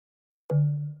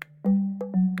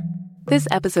This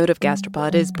episode of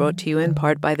Gastropod is brought to you in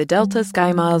part by the Delta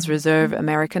SkyMiles Reserve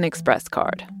American Express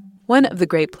card. One of the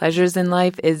great pleasures in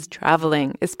life is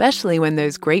traveling, especially when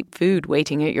there's great food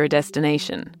waiting at your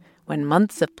destination. When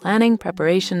months of planning,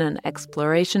 preparation, and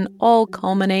exploration all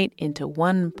culminate into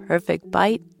one perfect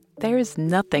bite, there's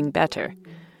nothing better.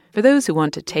 For those who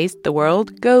want to taste the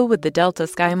world, go with the Delta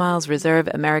SkyMiles Reserve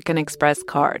American Express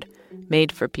card,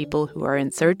 made for people who are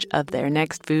in search of their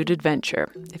next food adventure.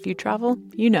 If you travel,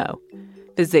 you know.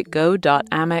 Visit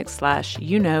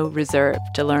go.amex/reserve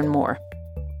to learn more.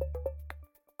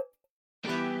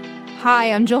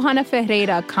 Hi, I'm Johanna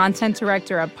Ferreira, content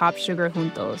director of Pop Sugar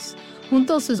Juntos.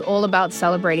 Juntos is all about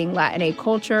celebrating Latinx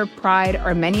culture, pride,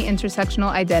 our many intersectional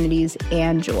identities,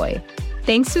 and joy.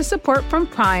 Thanks to support from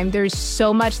Prime, there's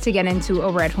so much to get into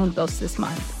over at Juntos this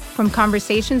month. From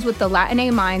conversations with the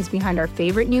Latinx minds behind our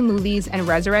favorite new movies and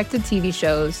resurrected TV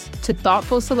shows, to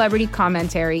thoughtful celebrity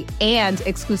commentary and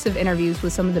exclusive interviews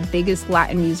with some of the biggest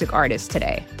Latin music artists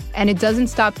today. And it doesn't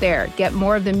stop there. Get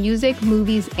more of the music,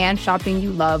 movies, and shopping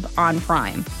you love on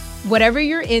Prime. Whatever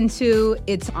you're into,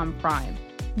 it's on Prime.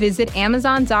 Visit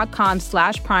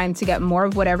Amazon.com/Prime to get more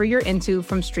of whatever you're into,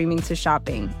 from streaming to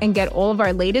shopping. And get all of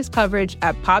our latest coverage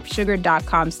at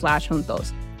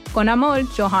popsugar.com/juntos. Con amor,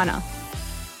 Johanna.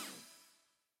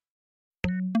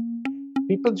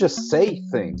 People just say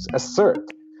things, assert,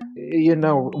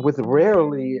 with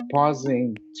rarely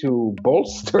pausing to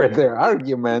bolster their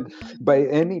argument by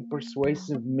any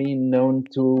persuasive mean known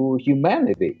to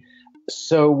humanity.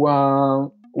 So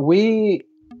we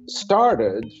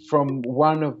started from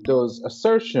one of those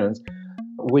assertions,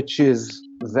 which is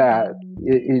that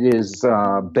it is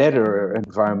better,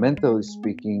 environmentally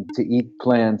speaking, to eat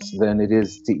plants than it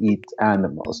is to eat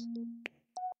animals.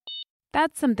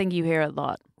 That's something you hear a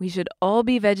lot. We should all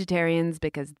be vegetarians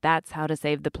because that's how to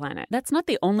save the planet. That's not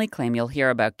the only claim you'll hear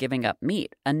about giving up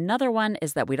meat. Another one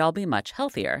is that we'd all be much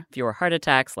healthier. Fewer heart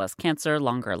attacks, less cancer,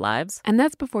 longer lives. And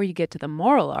that's before you get to the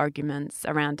moral arguments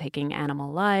around taking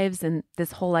animal lives and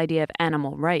this whole idea of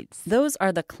animal rights. Those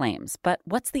are the claims, but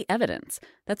what's the evidence?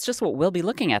 That's just what we'll be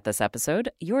looking at this episode.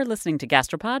 You're listening to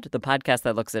Gastropod, the podcast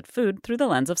that looks at food through the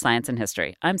lens of science and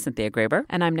history. I'm Cynthia Graber.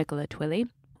 And I'm Nicola Twilley.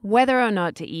 Whether or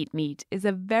not to eat meat is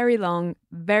a very long,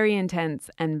 very intense,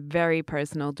 and very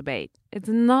personal debate. It's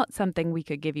not something we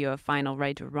could give you a final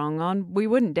right or wrong on. We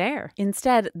wouldn't dare.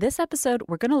 Instead, this episode,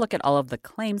 we're going to look at all of the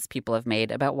claims people have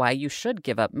made about why you should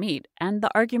give up meat and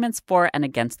the arguments for and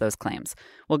against those claims.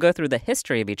 We'll go through the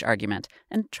history of each argument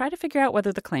and try to figure out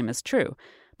whether the claim is true.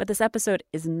 But this episode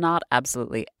is not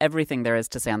absolutely everything there is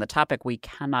to say on the topic. We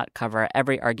cannot cover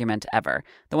every argument ever.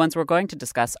 The ones we're going to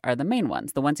discuss are the main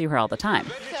ones, the ones you hear all the time.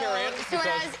 So when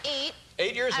I was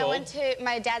 8 years old, I went to,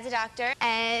 my dad's a doctor,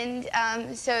 and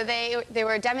so they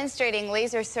were demonstrating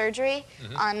laser surgery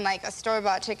on like a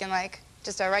store-bought chicken, like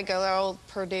just a regular old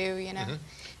Purdue,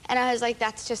 And I was like,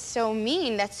 that's just so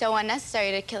mean. That's so unnecessary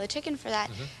to kill a chicken for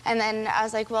that. And then I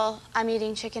was like, well, I'm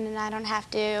eating chicken and I don't have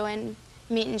to, and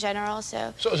meat in general,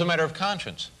 so it was a matter of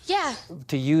conscience. Yeah.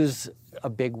 To use a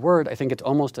big word, I think it's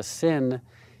almost a sin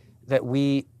that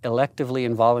we electively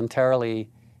and voluntarily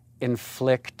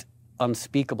inflict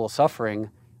unspeakable suffering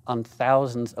on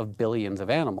thousands of billions of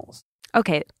animals.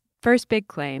 Okay, first big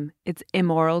claim. It's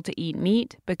immoral to eat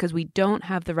meat because we don't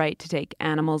have the right to take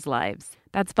animals' lives.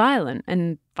 That's violent,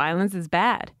 and violence is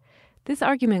bad. This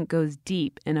argument goes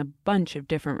deep in a bunch of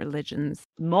different religions.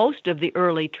 Most of the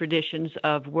early traditions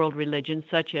of world religions,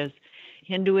 such as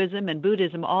Hinduism and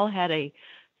Buddhism, all had a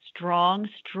strong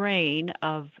strain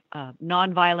of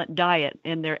nonviolent diet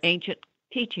in their ancient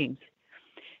teachings.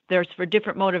 There's for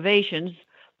different motivations,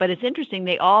 but it's interesting,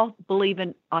 they all believe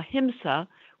in ahimsa,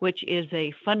 which is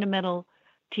a fundamental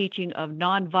teaching of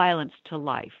nonviolence to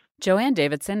life. Joanne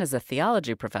Davidson is a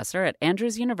theology professor at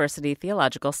Andrews University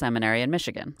Theological Seminary in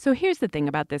Michigan. So here's the thing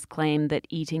about this claim that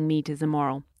eating meat is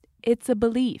immoral. It's a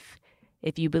belief.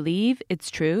 If you believe, it's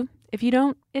true. If you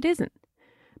don't, it isn't.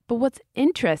 But what's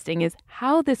interesting is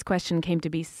how this question came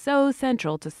to be so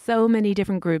central to so many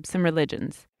different groups and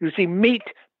religions. You see, meat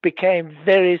became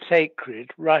very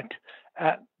sacred right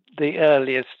at the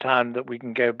earliest time that we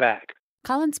can go back.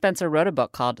 Colin Spencer wrote a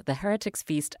book called The Heretic's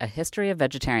Feast, A History of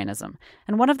Vegetarianism.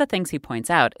 And one of the things he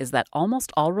points out is that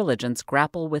almost all religions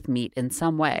grapple with meat in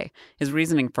some way. His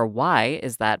reasoning for why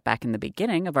is that back in the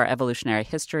beginning of our evolutionary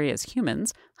history as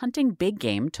humans, hunting big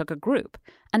game took a group.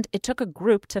 And it took a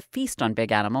group to feast on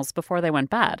big animals before they went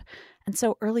bad. And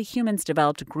so early humans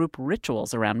developed group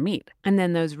rituals around meat. And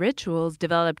then those rituals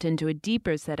developed into a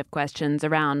deeper set of questions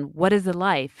around what is a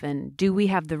life and do we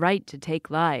have the right to take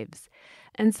lives?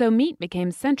 And so meat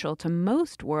became central to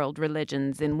most world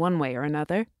religions in one way or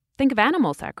another. Think of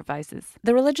animal sacrifices.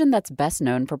 The religion that's best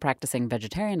known for practicing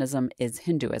vegetarianism is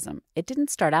Hinduism. It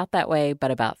didn't start out that way, but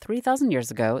about 3,000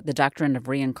 years ago, the doctrine of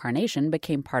reincarnation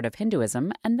became part of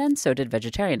Hinduism, and then so did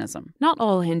vegetarianism. Not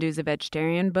all Hindus are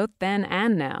vegetarian, both then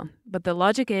and now. But the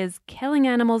logic is killing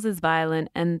animals is violent,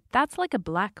 and that's like a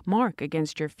black mark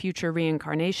against your future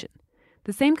reincarnation.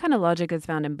 The same kind of logic is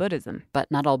found in Buddhism. But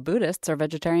not all Buddhists are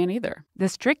vegetarian either. The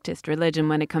strictest religion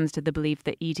when it comes to the belief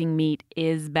that eating meat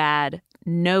is bad,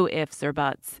 no ifs or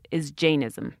buts, is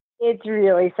Jainism. It's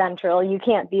really central. You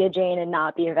can't be a Jain and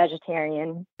not be a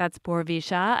vegetarian. That's Purvi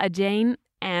Shah, a Jain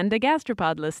and a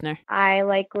Gastropod listener. I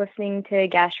like listening to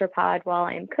Gastropod while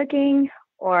I'm cooking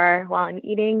or while I'm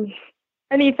eating.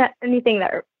 Anything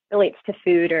that relates to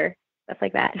food or stuff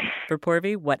like that. For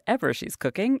Purvi, whatever she's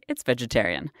cooking, it's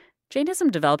vegetarian. Jainism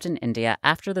developed in India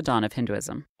after the dawn of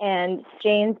Hinduism. And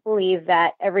Jains believe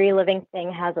that every living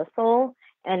thing has a soul,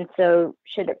 and so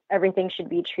everything should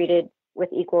be treated with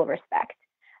equal respect.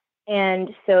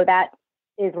 And so that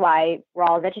is why we're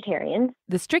all vegetarians.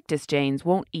 The strictest Jains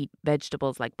won't eat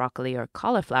vegetables like broccoli or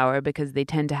cauliflower because they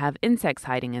tend to have insects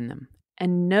hiding in them.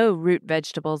 And no root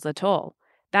vegetables at all.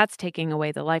 That's taking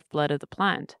away the lifeblood of the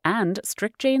plant. And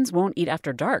strict Jains won't eat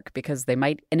after dark because they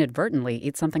might inadvertently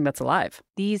eat something that's alive.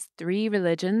 These three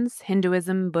religions,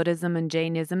 Hinduism, Buddhism, and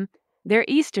Jainism, they're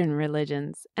Eastern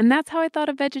religions. And that's how I thought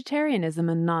of vegetarianism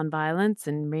and nonviolence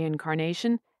and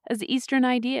reincarnation as Eastern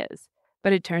ideas.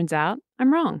 But it turns out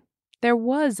I'm wrong. There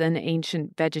was an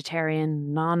ancient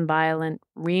vegetarian, nonviolent,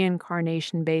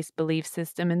 reincarnation-based belief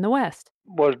system in the West.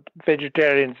 Well,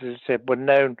 vegetarians, as I said, were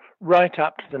known right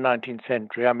up to the 19th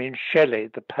century. I mean, Shelley,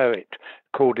 the poet,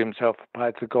 called himself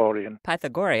a Pythagorean.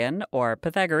 Pythagorean, or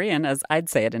Pythagorean as I'd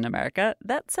say it in America,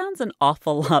 that sounds an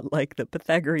awful lot like the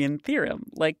Pythagorean theorem.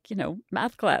 Like,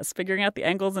 math class, figuring out the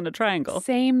angles in a triangle.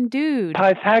 Same dude.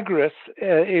 Pythagoras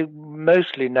is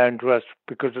mostly known to us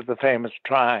because of the famous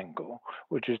triangle,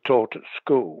 which is taught at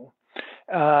school.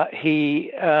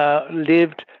 He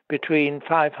lived between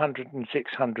 500 and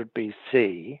 600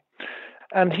 BC,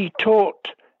 and he taught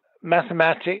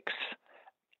mathematics.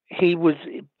 He was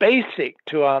basic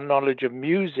to our knowledge of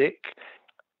music,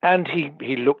 and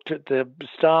he looked at the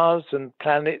stars and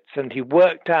planets, and he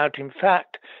worked out, in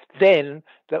fact, then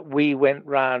that we went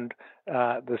round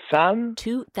the sun.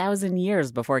 2,000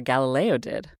 years before Galileo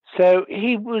did. So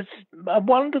he was a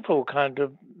wonderful kind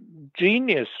of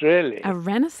genius, really. A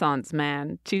Renaissance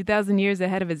man, 2,000 years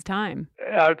ahead of his time.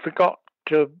 I forgot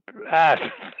to add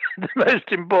the most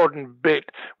important bit,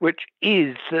 which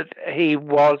is that he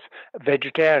was a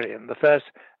vegetarian, the first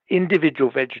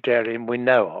individual vegetarian we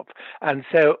know of. And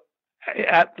so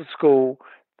at the school,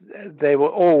 they were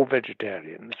all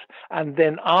vegetarians. And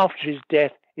then after his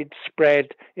death, it spread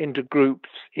into groups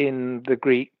in the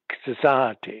Greek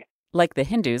society. Like the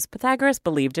Hindus, Pythagoras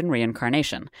believed in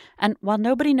reincarnation. And while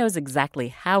nobody knows exactly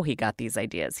how he got these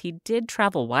ideas, he did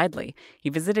travel widely. He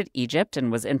visited Egypt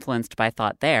and was influenced by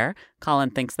thought there. Colin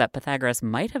thinks that Pythagoras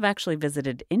might have actually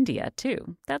visited India,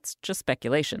 too. That's just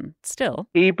speculation. Still,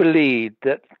 he believed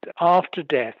that after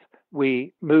death,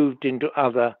 we moved into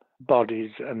other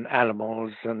bodies and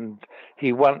animals, and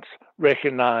he once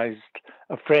recognized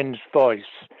a friend's voice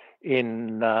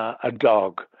in a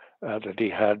dog that he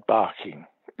heard barking.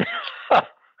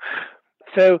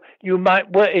 So you might,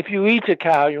 if you eat a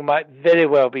cow, you might very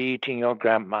well be eating your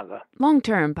grandmother. Long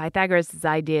term, Pythagoras'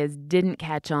 ideas didn't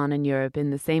catch on in Europe in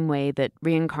the same way that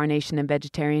reincarnation and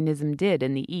vegetarianism did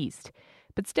in the East.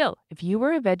 But still, if you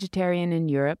were a vegetarian in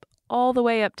Europe all the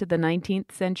way up to the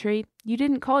 19th century, you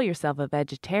didn't call yourself a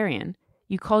vegetarian.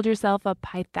 You called yourself a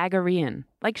Pythagorean,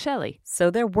 like Shelley. So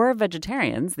there were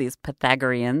vegetarians, these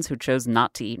Pythagoreans who chose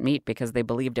not to eat meat because they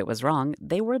believed it was wrong.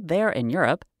 They were there in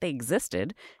Europe. They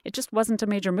existed. It just wasn't a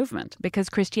major movement. Because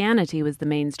Christianity was the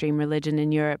mainstream religion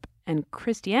in Europe, and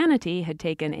Christianity had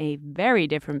taken a very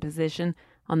different position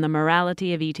on the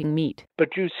morality of eating meat.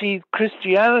 But you see,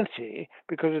 Christianity,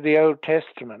 because of the Old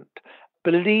Testament,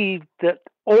 believed that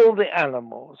all the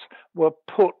animals were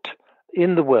put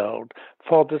in the world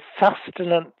for the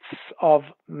sustenance of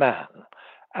man.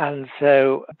 And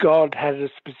so God had a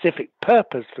specific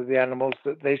purpose for the animals,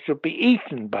 that they should be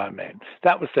eaten by men.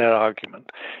 That was their argument.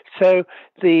 So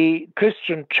the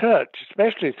Christian church,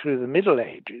 especially through the Middle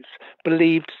Ages,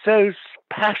 believed so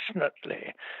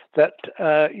passionately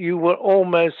that you were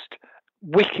almost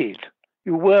wicked.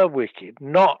 You were wicked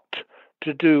not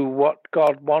to do what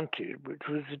God wanted, which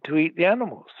was to eat the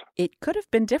animals. It could have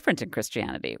been different in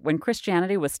Christianity. When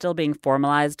Christianity was still being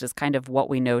formalized as kind of what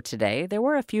we know today, there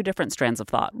were a few different strands of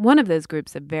thought. One of those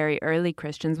groups of very early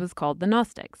Christians was called the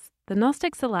Gnostics. The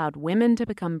Gnostics allowed women to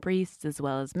become priests as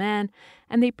well as men,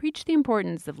 and they preached the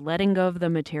importance of letting go of the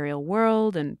material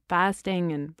world and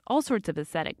fasting and all sorts of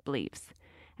ascetic beliefs.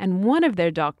 And one of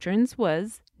their doctrines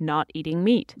was not eating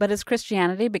meat. But as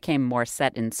Christianity became more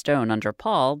set in stone under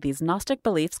Paul, these Gnostic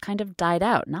beliefs kind of died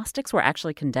out. Gnostics were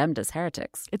actually condemned as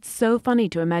heretics. It's so funny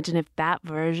to imagine if that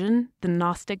version, the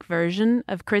Gnostic version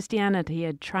of Christianity,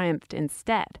 had triumphed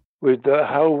instead. With the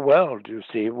whole world, you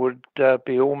see, would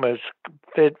be almost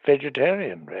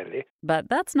vegetarian, really. But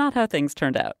that's not how things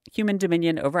turned out. Human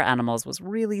dominion over animals was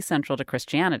really central to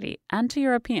Christianity and to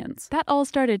Europeans. That all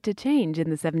started to change in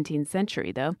the 17th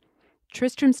century, though.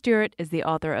 Tristram Stuart is the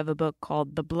author of a book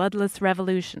called The Bloodless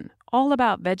Revolution, all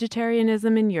about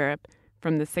vegetarianism in Europe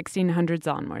from the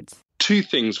 1600s onwards. Two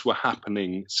things were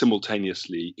happening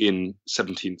simultaneously in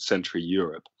 17th century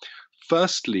Europe.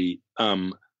 Firstly,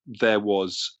 there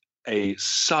was a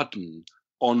sudden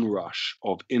onrush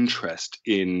of interest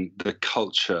in the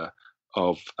culture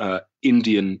of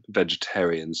Indian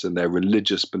vegetarians and their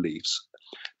religious beliefs.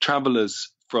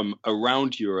 Travelers from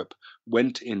around Europe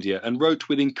went to India and wrote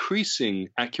with increasing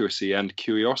accuracy and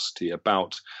curiosity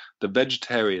about the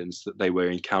vegetarians that they were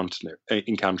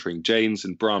encountering, Jains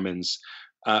and Brahmins,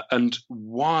 and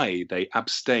why they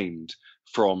abstained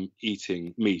from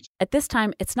eating meat. At this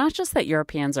time, it's not just that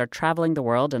Europeans are traveling the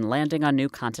world and landing on new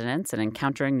continents and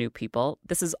encountering new people.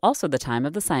 This is also the time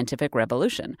of the scientific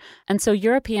revolution. And so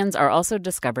Europeans are also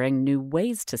discovering new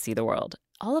ways to see the world.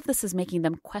 All of this is making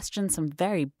them question some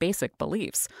very basic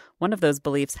beliefs. One of those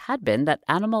beliefs had been that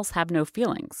animals have no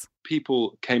feelings.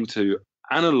 People came to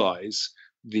analyze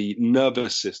the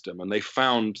nervous system, and they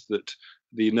found that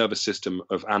the nervous system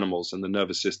of animals and the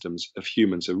nervous systems of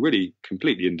humans are really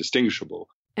completely indistinguishable.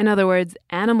 In other words,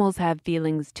 animals have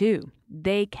feelings too.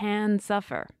 They can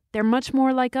suffer. They're much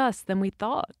more like us than we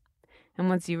thought. And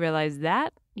once you realize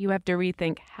that, you have to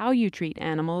rethink how you treat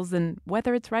animals and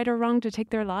whether it's right or wrong to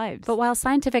take their lives. But while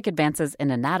scientific advances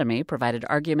in anatomy provided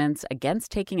arguments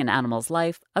against taking an animal's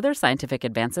life, other scientific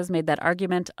advances made that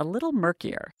argument a little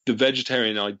murkier. The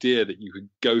vegetarian idea that you could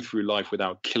go through life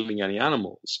without killing any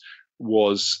animals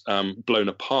was blown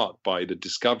apart by the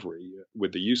discovery,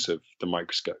 with the use of the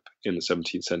microscope in the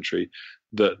 17th century,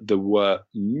 that there were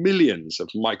millions of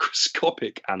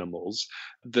microscopic animals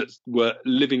that were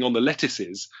living on the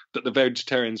lettuces that the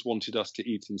vegetarians wanted us to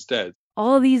eat instead.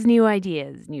 All these new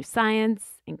ideas, new science,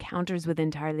 encounters with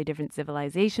entirely different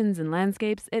civilizations and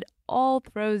landscapes, it all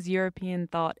throws European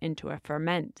thought into a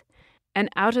ferment. And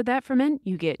out of that ferment,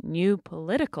 you get new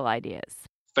political ideas.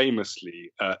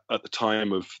 Famously, at the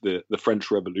time of the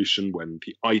French Revolution, when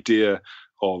the idea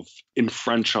of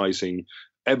enfranchising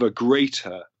ever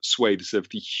greater swathes of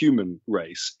the human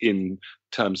race in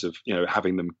terms of,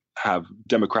 having them have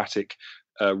democratic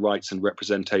rights and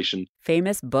representation.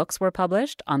 Famous books were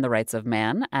published on the rights of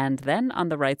man and then on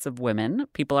the rights of women.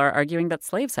 People are arguing that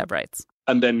slaves have rights.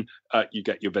 And then you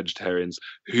get your vegetarians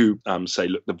who say,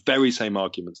 look, the very same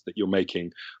arguments that you're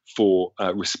making for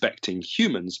respecting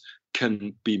humans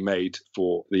can be made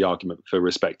for the argument for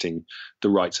respecting the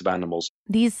rights of animals.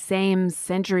 These same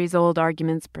centuries-old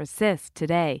arguments persist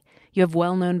today. You have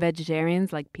well-known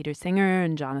vegetarians like Peter Singer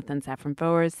and Jonathan Safran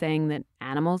Foer saying that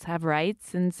animals have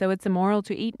rights and so it's immoral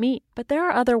to eat meat. But there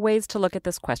are other ways to look at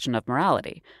this question of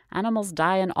morality. Animals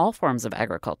die in all forms of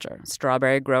agriculture.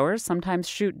 Strawberry growers sometimes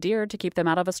shoot deer to keep them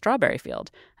out of a strawberry field,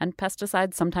 and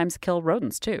pesticides sometimes kill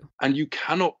rodents too. And you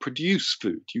cannot produce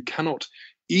food. You cannot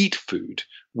eat food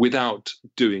without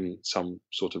doing some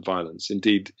sort of violence.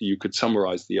 Indeed, you could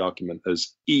summarize the argument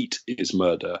as eat is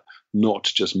murder, not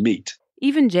just meat.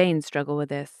 Even Jains struggle with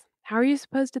this. How are you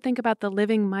supposed to think about the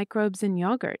living microbes in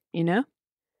yogurt,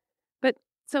 But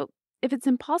so if it's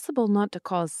impossible not to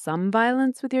cause some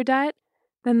violence with your diet,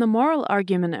 then the moral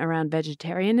argument around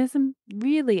vegetarianism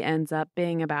really ends up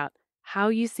being about how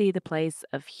you see the place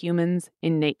of humans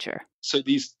in nature. So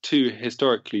these two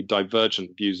historically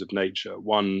divergent views of nature,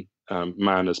 one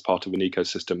man as part of an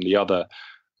ecosystem, the other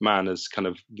man as kind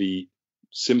of the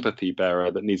sympathy bearer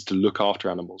that needs to look after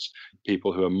animals,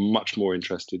 people who are much more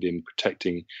interested in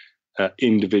protecting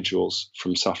individuals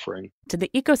from suffering. To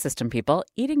the ecosystem people,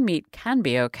 eating meat can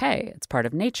be okay. It's part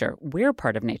of nature. We're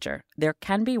part of nature. There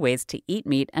can be ways to eat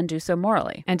meat and do so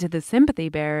morally. And to the sympathy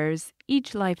bearers,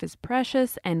 each life is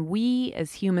precious, and we,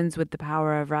 as humans with the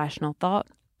power of rational thought,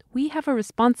 we have a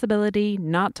responsibility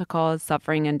not to cause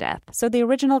suffering and death. So the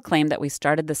original claim that we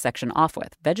started this section off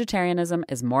with, vegetarianism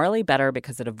is morally better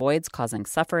because it avoids causing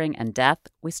suffering and death,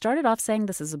 we started off saying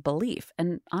this is a belief,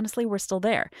 and honestly, we're still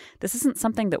there. This isn't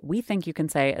something that we think you can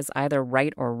say is either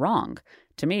right or wrong.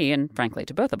 To me, and frankly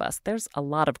to both of us, there's a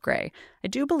lot of gray. I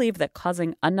do believe that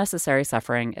causing unnecessary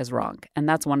suffering is wrong, and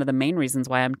that's one of the main reasons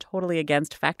why I'm totally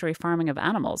against factory farming of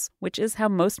animals, which is how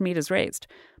most meat is raised.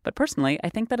 But personally, I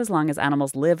think that as long as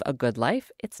animals live a good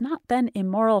life, it's not then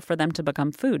immoral for them to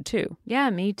become food, too. Yeah,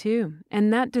 me too.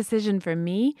 And that decision for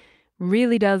me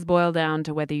really does boil down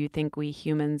to whether you think we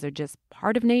humans are just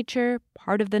part of nature,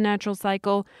 part of the natural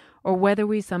cycle, or whether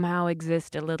we somehow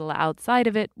exist a little outside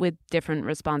of it with different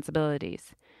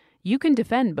responsibilities. You can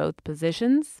defend both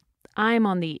positions. I'm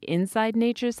on the inside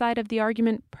nature side of the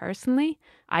argument personally.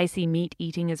 I see meat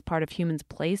eating as part of humans'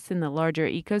 place in the larger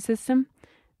ecosystem.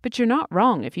 But you're not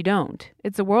wrong if you don't.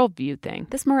 It's a worldview thing.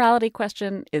 This morality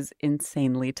question is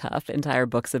insanely tough. Entire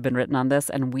books have been written on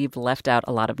this, and we've left out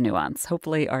a lot of nuance.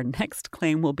 Hopefully, our next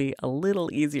claim will be a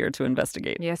little easier to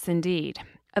investigate. Yes, indeed.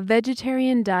 A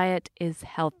vegetarian diet is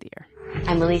healthier.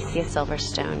 I'm Alicia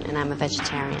Silverstone, and I'm a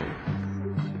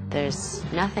vegetarian. There's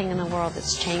nothing in the world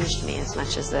that's changed me as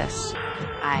much as this.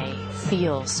 I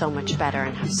feel so much better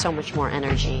and have so much more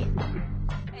energy.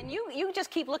 You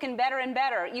just keep looking better and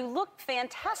better. You look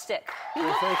fantastic. You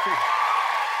look... Thank you.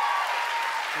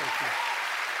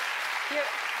 Thank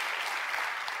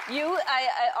you.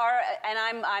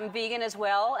 I'm vegan as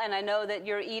well, and I know that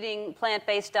you're eating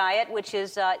plant-based diet, which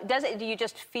is, do you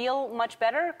just feel much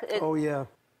better? Oh, yeah.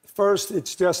 First,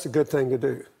 it's just a good thing to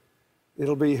do.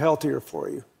 It'll be healthier for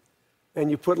you,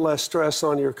 and you put less stress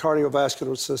on your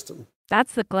cardiovascular system.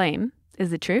 That's the claim.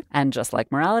 Is it true? And just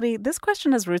like morality, this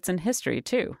question has roots in history,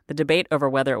 too. The debate over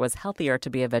whether it was healthier to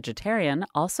be a vegetarian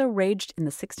also raged in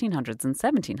the 1600s and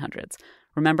 1700s.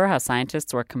 Remember how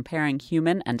scientists were comparing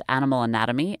human and animal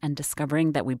anatomy and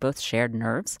discovering that we both shared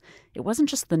nerves? It wasn't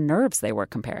just the nerves they were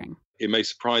comparing. It may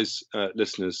surprise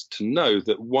listeners to know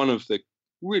that one of the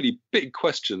really big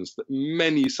questions that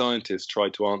many scientists try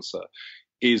to answer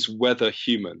is whether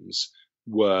humans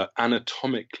were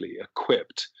anatomically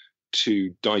equipped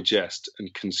to digest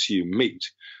and consume meat.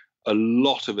 A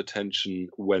lot of attention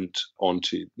went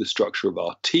onto the structure of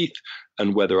our teeth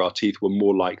and whether our teeth were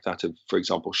more like that of, for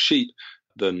example, sheep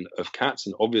than of cats.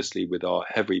 And obviously, with our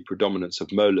heavy predominance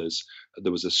of molars,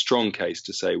 there was a strong case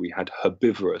to say we had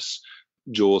herbivorous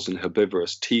jaws and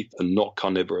herbivorous teeth and not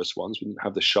carnivorous ones. We didn't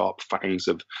have the sharp fangs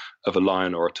of a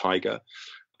lion or a tiger.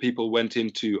 People went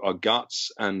into our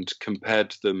guts and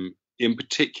compared them in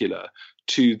particular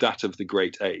to that of the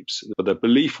great apes. But the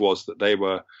belief was that they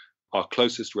were our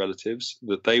closest relatives,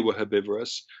 that they were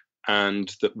herbivorous,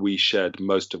 and that we shared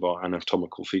most of our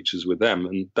anatomical features with them.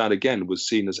 And that, again, was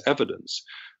seen as evidence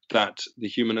that the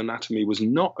human anatomy was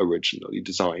not originally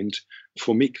designed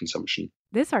for meat consumption.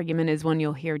 This argument is one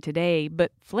you'll hear today,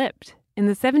 but flipped. In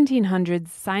the 1700s,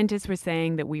 scientists were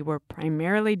saying that we were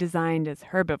primarily designed as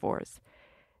herbivores.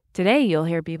 Today, you'll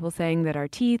hear people saying that our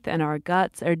teeth and our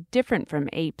guts are different from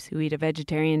apes who eat a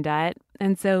vegetarian diet,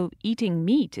 and so eating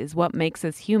meat is what makes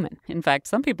us human. In fact,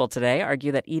 some people today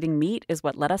argue that eating meat is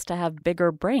what led us to have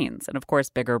bigger brains. And of course,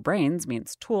 bigger brains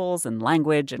means tools and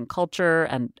language and culture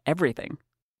and everything.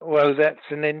 Well, that's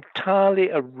an entirely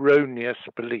erroneous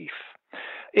belief.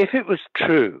 If it was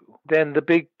true, then the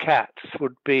big cats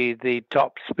would be the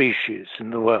top species in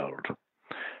the world,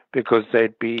 because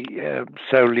they'd be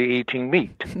solely eating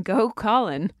meat. Go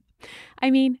Colin. I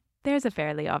mean, there's a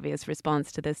fairly obvious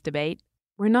response to this debate.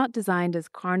 We're not designed as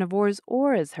carnivores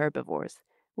or as herbivores.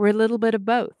 We're a little bit of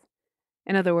both.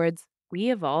 In other words,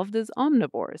 we evolved as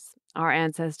omnivores. Our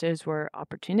ancestors were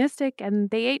opportunistic and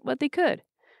they ate what they could.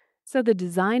 So the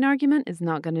design argument is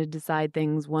not going to decide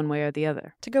things one way or the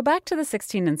other. To go back to the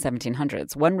 16 and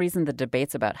 1700s, one reason the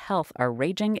debates about health are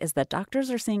raging is that doctors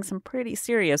are seeing some pretty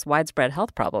serious widespread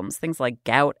health problems. Things like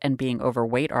gout and being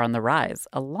overweight are on the rise,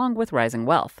 along with rising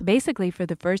wealth. Basically, for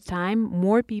the first time,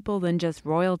 more people than just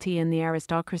royalty and the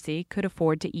aristocracy could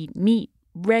afford to eat meat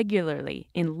regularly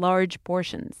in large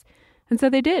portions. And so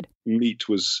they did. Meat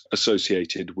was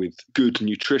associated with good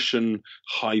nutrition,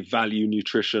 high-value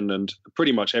nutrition, and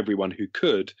pretty much everyone who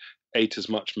could ate as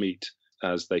much meat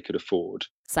as they could afford.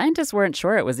 Scientists weren't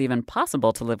sure it was even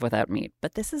possible to live without meat,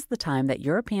 but this is the time that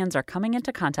Europeans are coming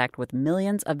into contact with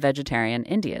millions of vegetarian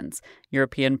Indians.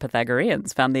 European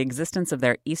Pythagoreans found the existence of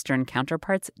their Eastern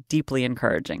counterparts deeply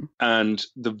encouraging. And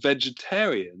the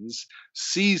vegetarians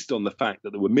seized on the fact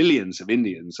that there were millions of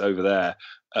Indians over there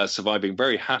surviving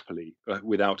very happily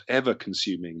without ever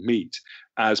consuming meat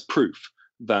as proof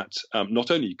that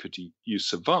not only could you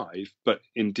survive, but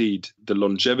indeed the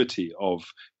longevity of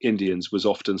Indians was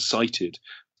often cited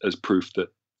as proof that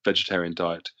vegetarian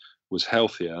diet was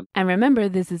healthier. And remember,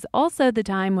 this is also the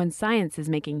time when science is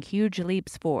making huge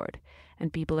leaps forward,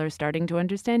 and people are starting to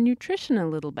understand nutrition a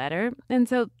little better, and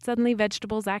so suddenly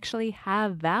vegetables actually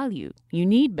have value. You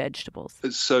need vegetables.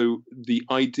 So the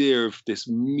idea of this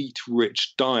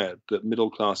meat-rich diet that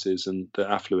middle classes and the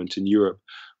affluent in Europe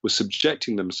were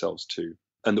subjecting themselves to,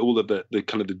 and all of the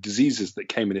kind of the diseases that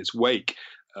came in its wake,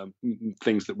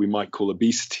 things that we might call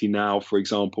obesity now, for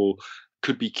example,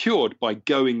 could be cured by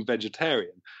going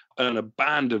vegetarian. And a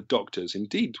band of doctors,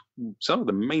 indeed, some of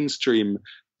the mainstream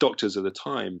doctors at the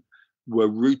time, were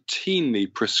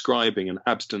routinely prescribing an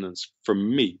abstinence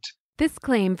from meat. This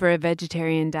claim for a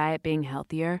vegetarian diet being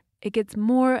healthier, it gets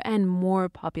more and more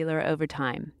popular over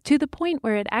time, to the point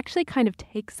where it actually kind of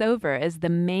takes over as the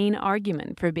main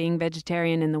argument for being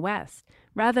vegetarian in the West,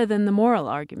 rather than the moral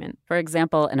argument. For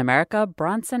example, in America,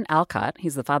 Bronson Alcott,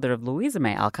 he's the father of Louisa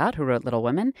May Alcott, who wrote Little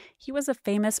Women, he was a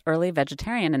famous early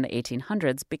vegetarian in the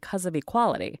 1800s because of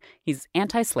equality. He's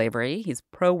anti-slavery, he's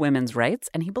pro-women's rights,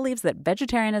 and he believes that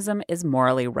vegetarianism is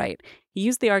morally right. He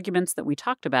used the arguments that we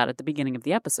talked about at the beginning of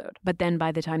the episode. But then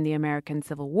by the time the American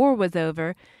Civil War was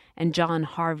over, and John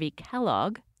Harvey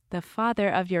Kellogg, the father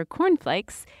of your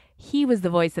cornflakes, he was the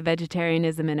voice of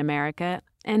vegetarianism in America,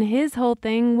 and his whole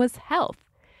thing was health.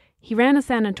 He ran a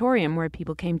sanatorium where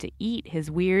people came to eat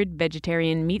his weird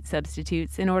vegetarian meat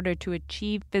substitutes in order to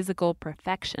achieve physical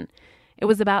perfection. It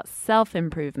was about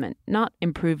self-improvement, not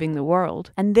improving the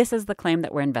world. And this is the claim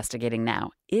that we're investigating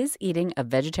now. Is eating a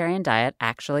vegetarian diet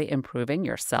actually improving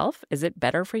yourself? Is it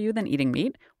better for you than eating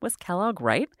meat? Was Kellogg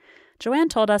right? Joanne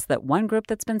told us that one group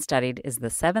that's been studied is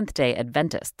the Seventh-day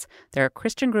Adventists. They're a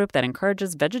Christian group that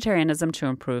encourages vegetarianism to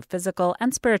improve physical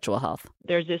and spiritual health.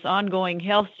 There's this ongoing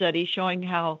health study showing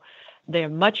how there are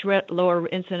much lower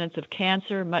incidence of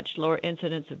cancer, much lower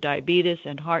incidence of diabetes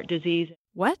and heart disease.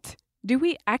 What? Do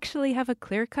we actually have a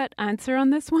clear-cut answer on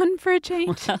this one for a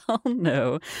change? Well,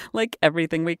 no. Like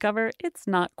everything we cover, it's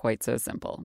not quite so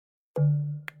simple.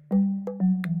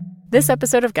 This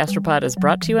episode of Gastropod is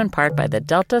brought to you in part by the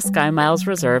Delta SkyMiles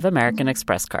Reserve American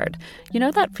Express card. You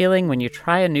know that feeling when you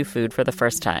try a new food for the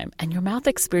first time and your mouth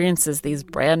experiences these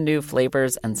brand new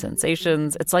flavors and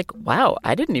sensations? It's like, wow,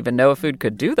 I didn't even know a food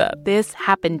could do that. This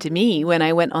happened to me when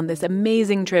I went on this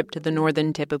amazing trip to the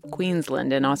northern tip of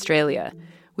Queensland in Australia.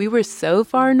 We were so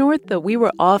far north that we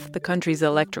were off the country's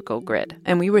electrical grid,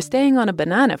 and we were staying on a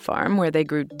banana farm where they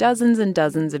grew dozens and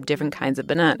dozens of different kinds of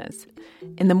bananas.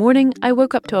 In the morning, I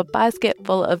woke up to a basket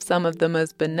full of some of the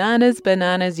most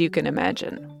bananas you can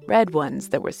imagine. Red ones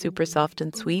that were super soft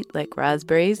and sweet like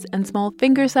raspberries, and small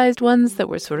finger-sized ones that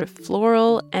were sort of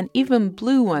floral, and even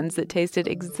blue ones that tasted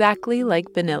exactly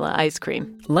like vanilla ice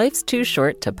cream. Life's too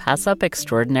short to pass up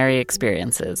extraordinary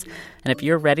experiences. And if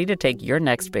you're ready to take your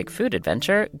next big food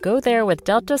adventure, go there with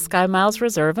Delta SkyMiles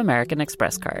Reserve American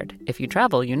Express card. If you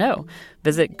travel, you know.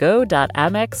 Visit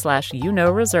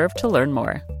go.amex/reserve to learn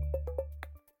more.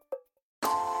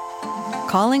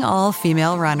 Calling all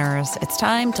female runners, it's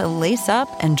time to lace up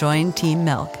and join Team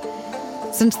Milk.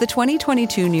 Since the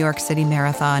 2022 New York City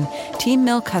Marathon, Team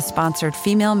Milk has sponsored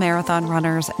female marathon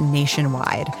runners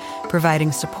nationwide,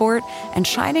 providing support and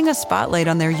shining a spotlight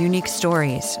on their unique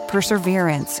stories,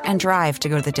 perseverance, and drive to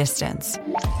go the distance.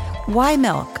 Why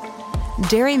milk?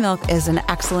 Dairy milk is an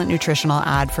excellent nutritional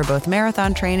add for both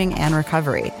marathon training and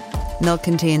recovery. Milk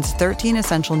contains 13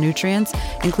 essential nutrients,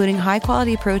 including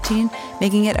high-quality protein,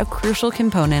 making it a crucial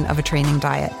component of a training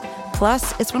diet.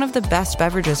 Plus, it's one of the best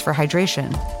beverages for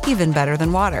hydration, even better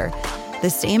than water. The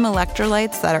same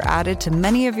electrolytes that are added to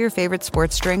many of your favorite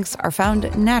sports drinks are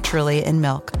found naturally in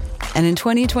milk. And in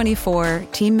 2024,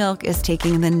 Team Milk is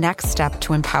taking the next step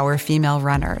to empower female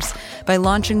runners by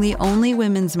launching the only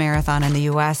women's marathon in the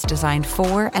U.S. designed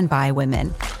for and by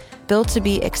women. Built to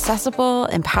be accessible,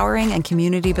 empowering, and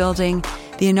community building,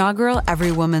 the inaugural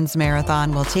Every Woman's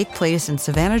Marathon will take place in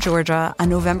Savannah, Georgia on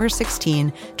November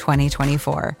 16,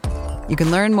 2024. You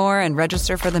can learn more and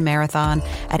register for the marathon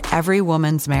at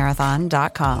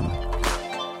everywomansmarathon.com.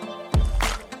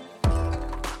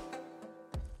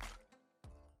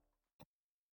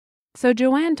 So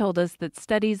Joanne told us that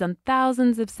studies on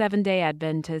thousands of Seventh-day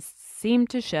Adventists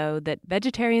seemed to show that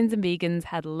vegetarians and vegans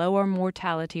had lower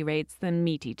mortality rates than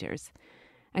meat eaters.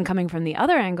 And coming from the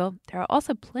other angle, there are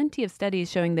also plenty of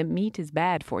studies showing that meat is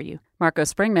bad for you. Marco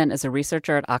Springman is a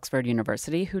researcher at Oxford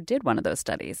University who did one of those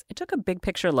studies. It took a big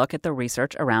picture look at the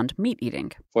research around meat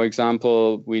eating. For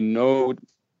example, we know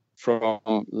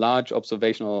from large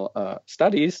observational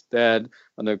studies that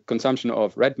the consumption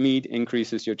of red meat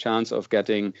increases your chance of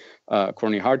getting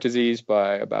coronary heart disease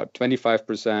by about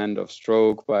 25%, of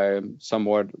stroke by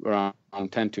somewhat around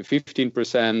 10 to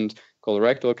 15%,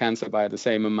 colorectal cancer by the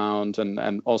same amount,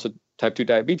 and also type 2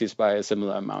 diabetes by a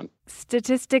similar amount.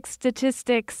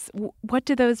 Statistics. What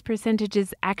do those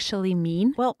percentages actually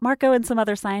mean? Well, Marco and some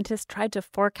other scientists tried to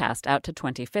forecast out to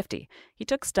 2050. He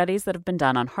took studies that have been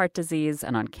done on heart disease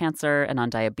and on cancer and on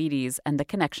diabetes and the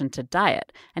connection to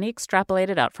diet, and he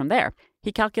extrapolated out from there.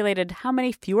 He calculated how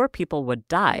many fewer people would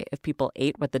die if people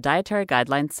ate what the dietary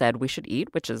guidelines said we should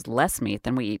eat, which is less meat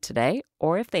than we eat today,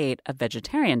 or if they ate a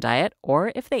vegetarian diet,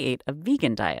 or if they ate a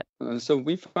vegan diet. So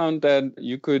we found that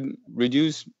you could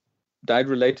reduce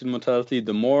diet-related mortality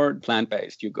the more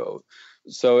plant-based you go.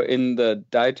 So in the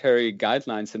dietary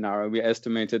guideline scenario, we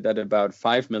estimated that about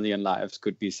 5 million lives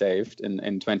could be saved in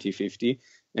 2050.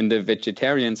 In the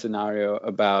vegetarian scenario,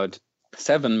 about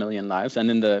 7 million lives,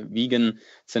 and in the vegan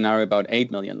scenario, about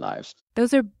 8 million lives.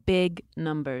 Those are big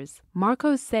numbers.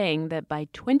 Marco's saying that by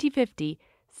 2050,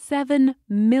 7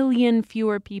 million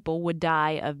fewer people would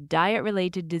die of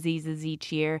diet-related diseases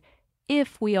each year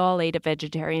if we all ate a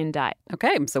vegetarian diet.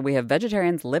 Okay, so we have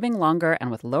vegetarians living longer and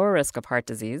with lower risk of heart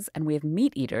disease, and we have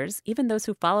meat eaters, even those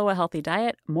who follow a healthy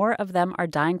diet, more of them are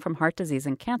dying from heart disease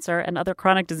and cancer and other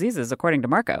chronic diseases, according to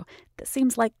Marco. This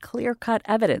seems like clear-cut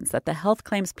evidence that the health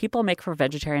claims people make for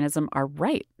vegetarianism are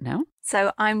right, no?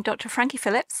 So I'm Dr. Frankie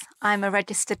Phillips. I'm a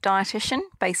registered dietitian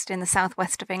based in the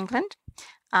southwest of England,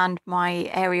 and my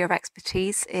area of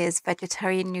expertise is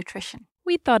vegetarian nutrition.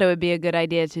 We thought it would be a good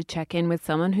idea to check in with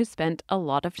someone who spent a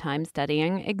lot of time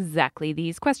studying exactly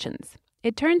these questions.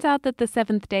 It turns out that the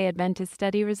Seventh-day Adventist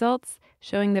study results,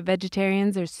 showing that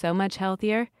vegetarians are so much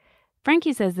healthier,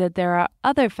 Frankie says that there are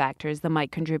other factors that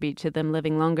might contribute to them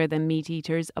living longer than meat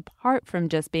eaters apart from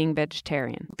just being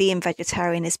vegetarian. Being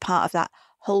vegetarian is part of that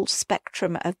whole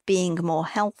spectrum of being more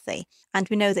healthy. And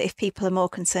we know that if people are more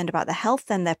concerned about their health,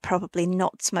 then they're probably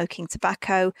not smoking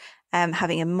tobacco,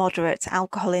 having a moderate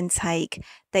alcohol intake.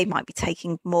 They might be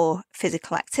taking more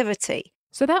physical activity.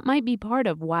 So that might be part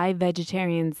of why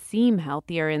vegetarians seem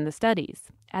healthier in the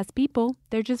studies. As people,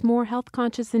 they're just more health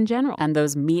conscious in general. And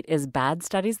those meat is bad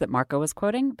studies that Marco was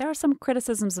quoting, there are some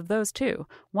criticisms of those too.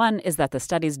 One is that the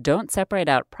studies don't separate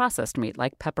out processed meat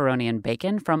like pepperoni and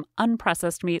bacon from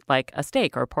unprocessed meat like a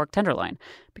steak or pork tenderloin,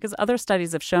 because other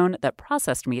studies have shown that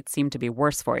processed meat seem to be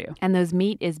worse for you. And those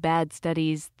meat is bad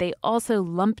studies, they also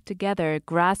lump together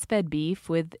grass-fed beef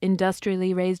with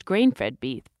industrially raised grain-fed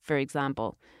beef, for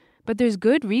example. But there's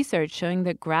good research showing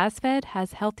that grass-fed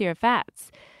has healthier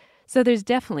fats. So there's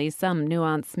definitely some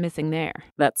nuance missing there.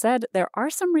 That said, there are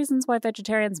some reasons why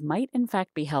vegetarians might in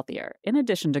fact be healthier, in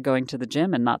addition to going to the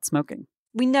gym and not smoking.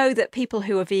 We know that people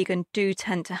who are vegan do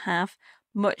tend to have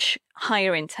much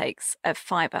higher intakes of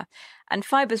fibre. And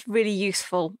fibre is really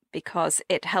useful because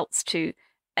it helps to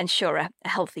ensure a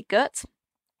healthy gut.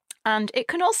 And it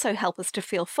can also help us to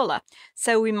feel fuller.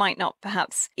 So we might not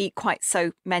perhaps eat quite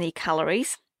so many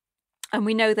calories. And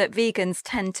we know that vegans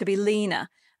tend to be leaner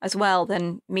as well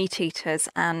than meat eaters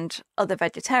and other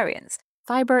vegetarians.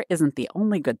 Fiber isn't the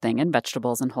only good thing in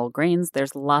vegetables and whole grains.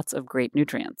 There's lots of great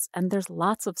nutrients, and there's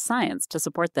lots of science to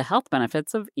support the health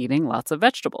benefits of eating lots of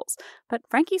vegetables. But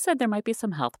Frankie said there might be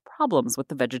some health problems with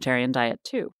the vegetarian diet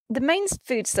too. The main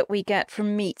foods that we get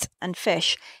from meat and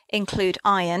fish include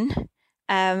iron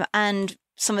and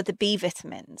some of the B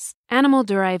vitamins.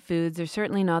 Animal-derived foods are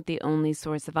certainly not the only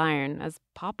source of iron, as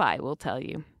Popeye will tell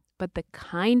you. But the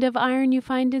kind of iron you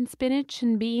find in spinach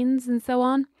and beans and so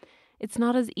on, it's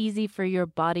not as easy for your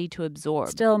body to absorb.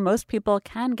 Still, most people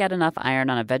can get enough iron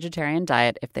on a vegetarian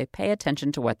diet if they pay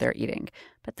attention to what they're eating.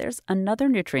 But there's another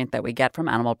nutrient that we get from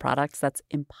animal products that's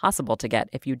impossible to get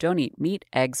if you don't eat meat,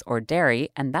 eggs, or dairy,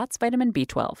 and that's vitamin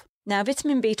B12. Now,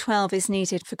 vitamin B12 is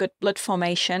needed for good blood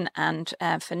formation and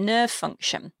for nerve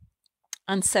function.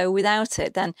 And so without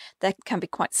it, then there can be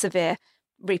quite severe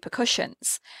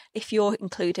repercussions. If you're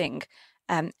including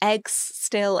eggs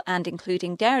still and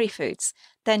including dairy foods,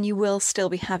 then you will still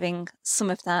be having some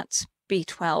of that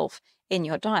B12 in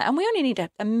your diet. And we only need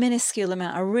a minuscule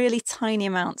amount, a really tiny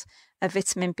amount of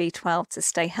vitamin B12 to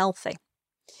stay healthy.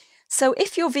 So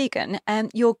if you're vegan,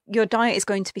 your diet is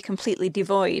going to be completely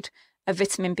devoid of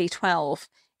vitamin B12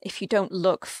 if you don't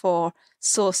look for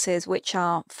sources which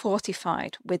are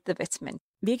fortified with the vitamin.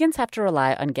 Vegans have to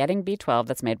rely on getting B12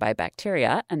 that's made by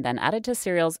bacteria and then added to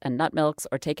cereals and nut milks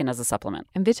or taken as a supplement.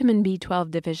 And vitamin B12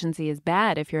 deficiency is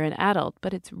bad if you're an adult,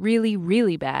 but it's really,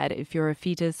 really bad if you're a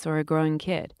fetus or a growing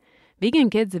kid. Vegan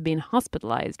kids have been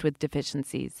hospitalized with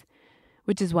deficiencies,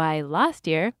 Which is why last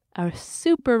year, a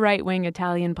super right-wing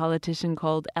Italian politician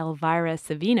called Elvira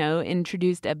Savino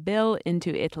introduced a bill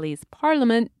into Italy's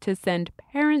parliament to send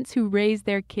parents who raise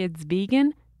their kids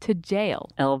vegan to jail.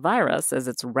 Elvira says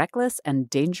it's reckless and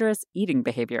dangerous eating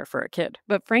behavior for a kid.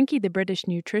 But Frankie, the British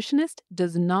nutritionist,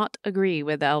 does not agree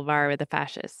with Elvira the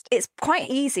fascist. It's quite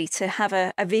easy to have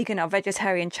a vegan or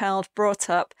vegetarian child brought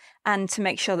up and to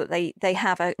make sure that they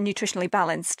have a nutritionally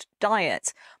balanced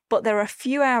diet. But there are a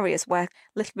few areas where a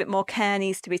little bit more care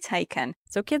needs to be taken.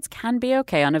 So kids can be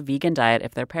okay on a vegan diet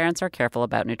if their parents are careful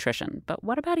about nutrition. But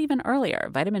what about even earlier?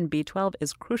 Vitamin B12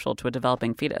 is crucial to a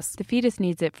developing fetus. The fetus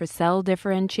needs it for cell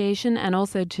differentiation and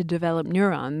also to develop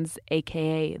neurons,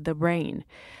 aka the brain.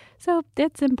 So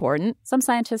it's important. Some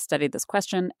scientists studied this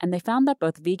question, and they found that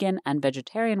both vegan and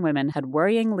vegetarian women had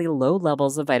worryingly low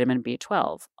levels of vitamin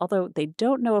B12, although they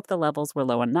don't know if the levels were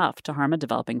low enough to harm a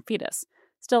developing fetus.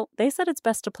 Still, they said it's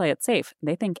best to play it safe.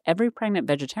 They think every pregnant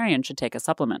vegetarian should take a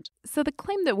supplement. So the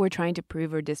claim that we're trying to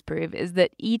prove or disprove is that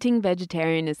eating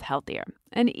vegetarian is healthier.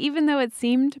 And even though it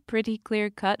seemed pretty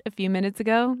clear-cut a few minutes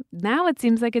ago, now it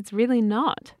seems like it's really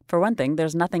not. For one thing,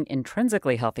 there's nothing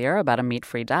intrinsically healthier about a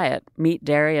meat-free diet. Meat,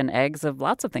 dairy, and eggs have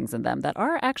lots of things in them that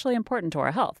are actually important to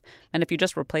our health. And if you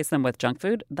just replace them with junk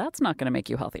food, that's not going to make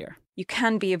you healthier. You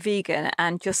can be a vegan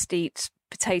and just eat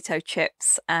potato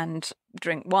chips and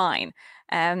drink wine.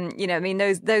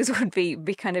 Those would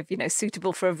be kind of,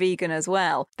 suitable for a vegan as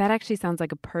well. That actually sounds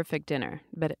like a perfect dinner.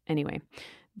 But anyway,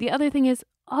 the other thing is,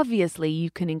 obviously, you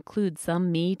can include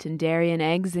some meat and dairy and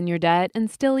eggs in your diet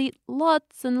and still eat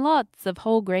lots and lots of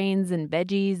whole grains and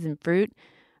veggies and fruit.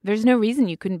 There's no reason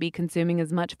you couldn't be consuming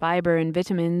as much fiber and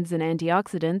vitamins and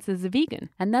antioxidants as a vegan.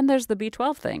 And then there's the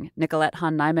B12 thing. Nicolette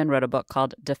Hahn-Nyman wrote a book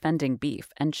called Defending Beef,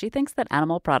 and she thinks that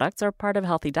animal products are part of a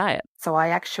healthy diet. So I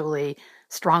actually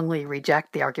strongly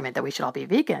reject the argument that we should all be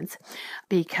vegans,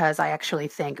 because I actually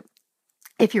think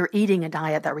if you're eating a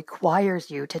diet that requires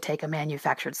you to take a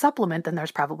manufactured supplement, then there's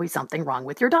probably something wrong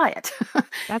with your diet.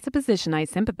 That's a position I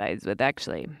sympathize with,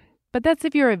 actually. But that's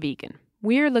if you're a vegan.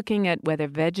 We're looking at whether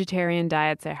vegetarian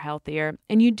diets are healthier,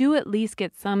 and you do at least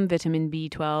get some vitamin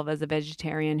B12 as a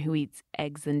vegetarian who eats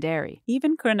eggs and dairy.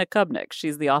 Even Corinna Kubnik,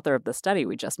 she's the author of the study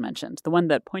we just mentioned, the one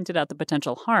that pointed out the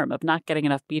potential harm of not getting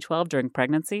enough B12 during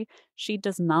pregnancy, she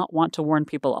does not want to warn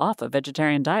people off a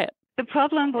vegetarian diet. The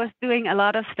problem with doing a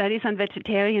lot of studies on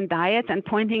vegetarian diets and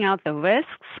pointing out the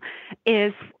risks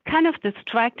is kind of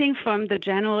distracting from the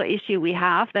general issue we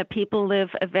have that people live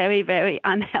a very, very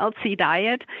unhealthy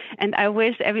diet. And I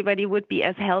wish everybody would be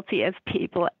as healthy as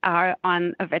people are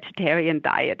on a vegetarian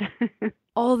diet.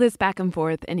 All this back and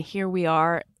forth, and here we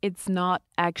are. It's not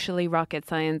actually rocket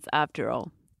science after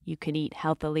all. You can eat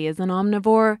healthily as an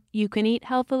omnivore. You can eat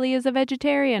healthily as a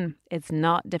vegetarian. It's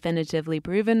not definitively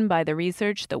proven by the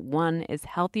research that one is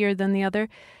healthier than the other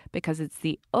because it's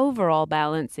the overall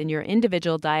balance in your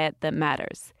individual diet that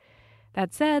matters.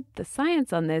 That said, the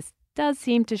science on this does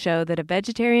seem to show that a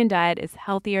vegetarian diet is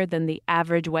healthier than the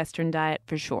average Western diet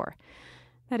for sure.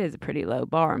 That is a pretty low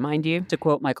bar, mind you. To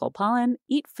quote Michael Pollan,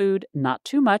 eat food, not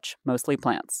too much, mostly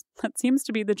plants. That seems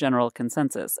to be the general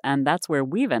consensus, and that's where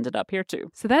we've ended up here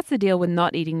too. So that's the deal with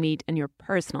not eating meat and your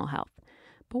personal health.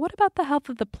 But what about the health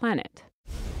of the planet?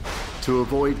 To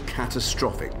avoid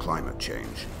catastrophic climate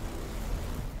change,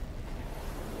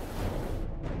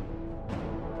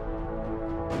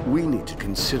 we need to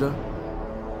consider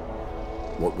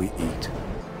what we eat.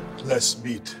 Less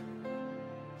meat,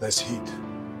 less heat.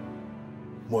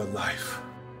 More life.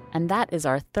 And that is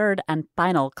our third and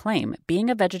final claim. Being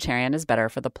a vegetarian is better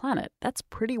for the planet. That's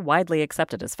pretty widely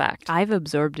accepted as fact. I've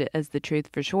absorbed it as the truth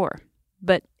for sure.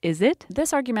 But is it?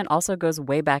 This argument also goes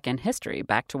way back in history,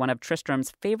 back to one of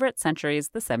Tristram's favorite centuries,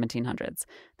 the 1700s.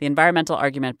 The environmental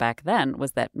argument back then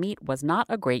was that meat was not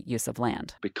a great use of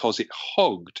land. Because it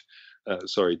hogged,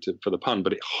 for the pun,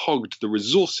 but it hogged the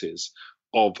resources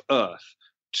of Earth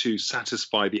to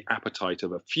satisfy the appetite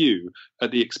of a few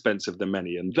at the expense of the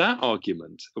many. And that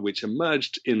argument, which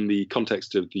emerged in the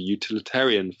context of the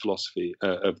utilitarian philosophy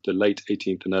of the late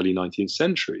 18th and early 19th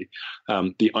century,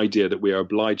 the idea that we are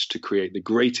obliged to create the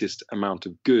greatest amount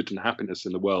of good and happiness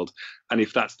in the world. And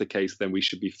if that's the case, then we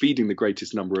should be feeding the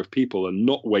greatest number of people and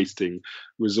not wasting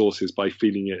resources by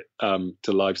feeding it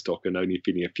to livestock and only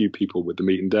feeding a few people with the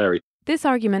meat and dairy. This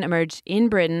argument emerged in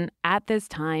Britain at this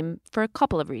time for a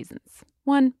couple of reasons.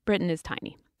 One, Britain is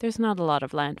tiny. There's not a lot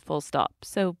of land, full stop.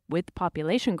 So with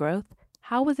population growth,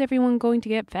 how was everyone going to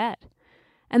get fed?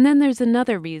 And then there's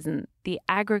another reason, the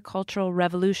agricultural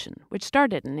revolution, which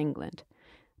started in England.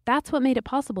 That's what made it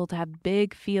possible to have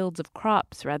big fields of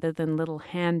crops rather than little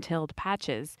hand-tilled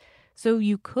patches. So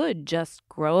you could just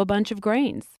grow a bunch of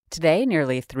grains. Today,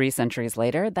 nearly 3 centuries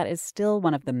later, that is still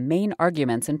one of the main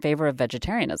arguments in favor of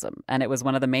vegetarianism. And it was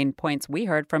one of the main points we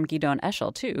heard from Gidon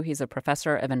Eshel, too. He's a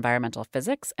professor of environmental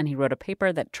physics, and he wrote a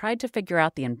paper that tried to figure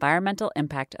out the environmental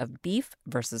impact of beef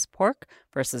versus pork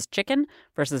versus chicken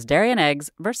versus dairy and eggs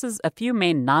versus a few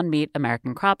main non-meat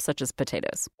American crops, such as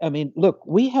potatoes. I mean, look,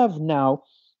 we have now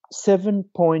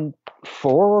 7.4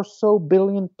 or so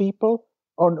billion people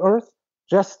on Earth.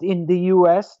 Just in the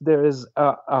US, there is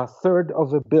a third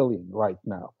of a billion right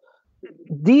now.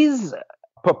 These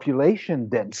population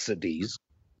densities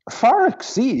far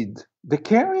exceed the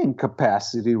carrying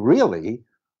capacity, really,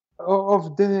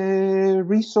 of the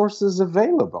resources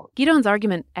available. Gidon's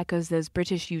argument echoes those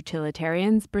British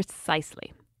utilitarians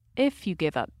precisely. If you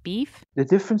give up beef, the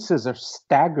differences are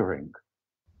staggering.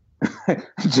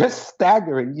 Just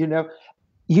staggering.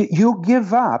 You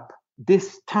give up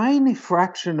this tiny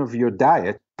fraction of your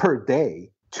diet per day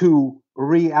to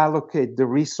reallocate the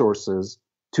resources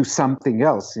to something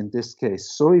else, in this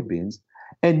case, soybeans,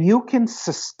 and you can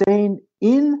sustain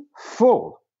in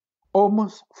full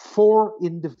almost 4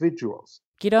 individuals.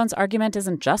 Gidon's argument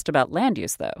isn't just about land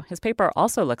use, though. His paper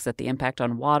also looks at the impact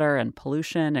on water and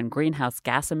pollution and greenhouse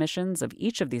gas emissions of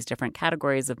each of these different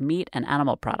categories of meat and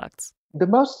animal products. The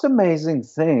most amazing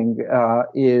thing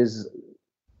is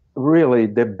really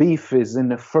the beef is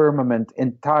in a firmament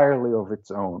entirely of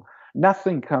its own.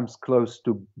 Nothing comes close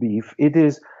to beef. It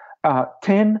is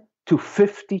 10 to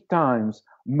 50 times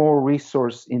more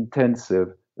resource intensive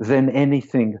than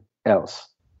anything else.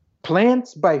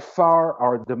 Plants by far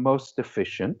are the most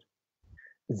efficient.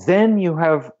 Then you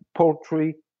have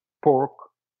poultry, pork,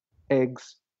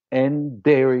 eggs, and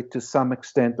dairy to some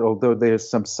extent, although there's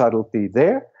some subtlety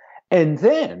there. And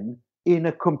then in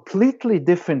a completely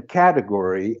different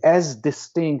category, as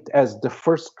distinct as the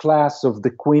first class of the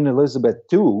Queen Elizabeth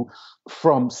II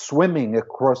from swimming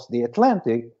across the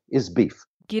Atlantic, is beef.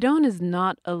 Gidon is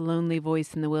not a lonely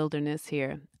voice in the wilderness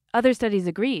here. Other studies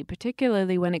agree,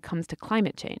 particularly when it comes to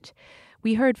climate change.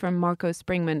 We heard from Marco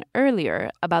Springman earlier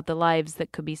about the lives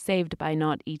that could be saved by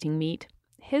not eating meat.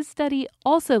 His study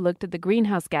also looked at the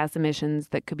greenhouse gas emissions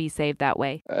that could be saved that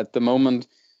way. At the moment,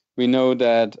 we know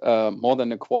that more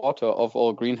than a quarter of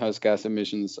all greenhouse gas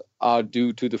emissions are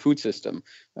due to the food system,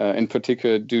 in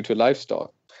particular due to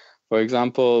livestock. For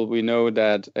example, we know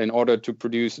that in order to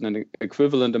produce an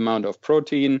equivalent amount of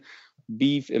protein,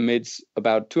 beef emits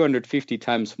about 250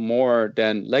 times more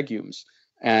than legumes.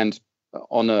 And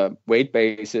on a weight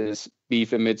basis,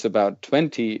 beef emits about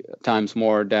 20 times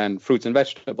more than fruits and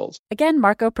vegetables. Again,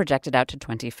 Marco projected out to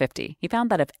 2050. He found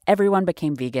that if everyone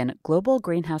became vegan, global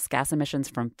greenhouse gas emissions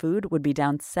from food would be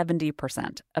down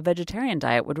 70%. A vegetarian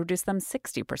diet would reduce them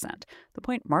 60%. The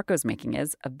point Marco's making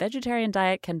is a vegetarian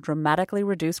diet can dramatically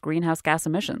reduce greenhouse gas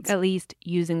emissions. At least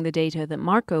using the data that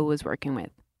Marco was working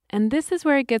with. And this is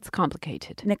where it gets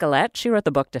complicated. Nicolette, she wrote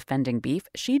the book Defending Beef.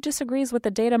 She disagrees with the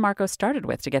data Marco started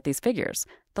with to get these figures.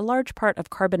 The large part of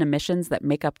carbon emissions that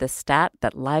make up this stat,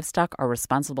 that livestock are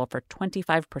responsible for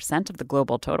 25% of the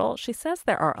global total, she says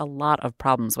there are a lot of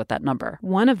problems with that number.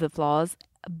 One of the flaws,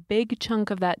 a big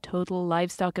chunk of that total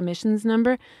livestock emissions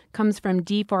number, comes from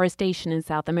deforestation in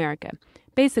South America.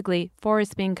 Basically,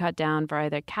 forests being cut down for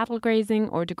either cattle grazing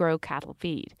or to grow cattle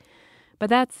feed. But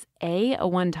that's A, a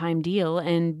one-time deal,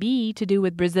 and B, to do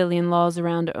with Brazilian laws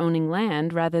around owning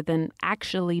land rather than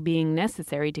actually being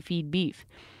necessary to feed beef.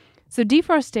 So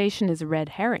deforestation is a red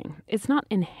herring. It's not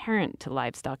inherent to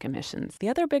livestock emissions. The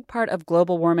other big part of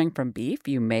global warming from beef,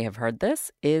 you may have heard this,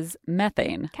 is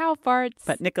methane. Cow farts.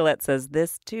 But Nicolette says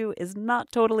this, too, is not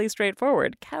totally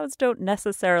straightforward. Cows don't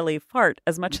necessarily fart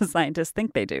as much as scientists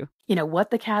think they do. You know,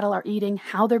 what the cattle are eating,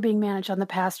 how they're being managed on the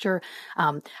pasture,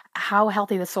 how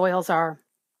healthy the soils are.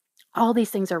 All these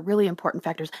things are really important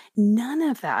factors. None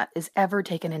of that is ever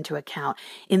taken into account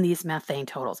in these methane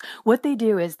totals. What they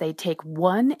do is they take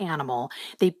one animal,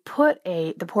 they put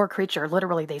the poor creature,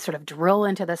 literally they sort of drill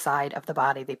into the side of the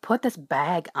body, they put this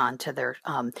bag onto their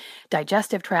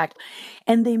digestive tract,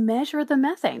 and they measure the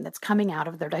methane that's coming out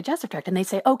of their digestive tract. And they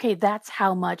say, okay, that's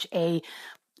how much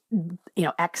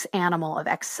X animal of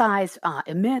X size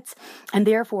emits, and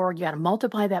therefore you got to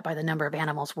multiply that by the number of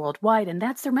animals worldwide, and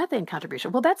that's their methane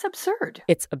contribution. Well, that's absurd.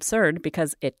 It's absurd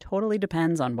because it totally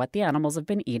depends on what the animals have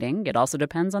been eating. It also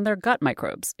depends on their gut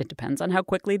microbes. It depends on how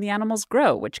quickly the animals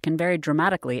grow, which can vary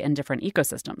dramatically in different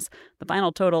ecosystems. The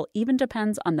final total even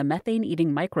depends on the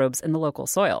methane-eating microbes in the local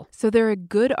soil. So there are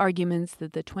good arguments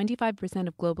that the 25%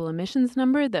 of global emissions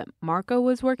number that Marco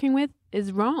was working with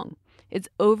is wrong. It's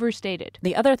overstated.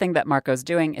 The other thing that Marco's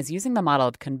doing is using the model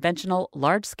of conventional,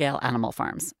 large-scale animal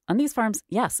farms. On these farms,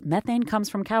 yes, methane comes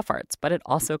from cow farts, but it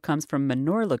also comes from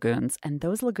manure lagoons, and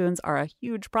those lagoons are a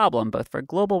huge problem both for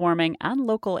global warming and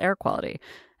local air quality.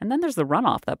 And then there's the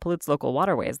runoff that pollutes local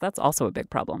waterways. That's also a big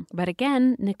problem. But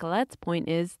again, Nicolette's point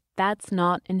is that's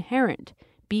not inherent.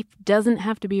 Beef doesn't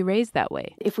have to be raised that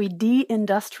way. If we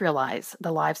deindustrialize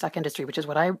the livestock industry, which is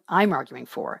what I'm arguing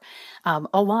for,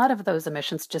 a lot of those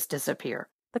emissions just disappear.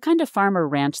 The kind of farm or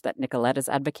ranch that Nicolette is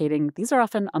advocating, these are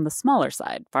often on the smaller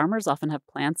side. Farmers often have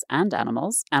plants and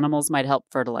animals. Animals might help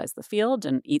fertilize the field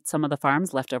and eat some of the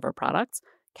farm's leftover products.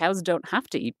 Cows don't have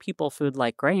to eat people food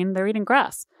like grain. They're eating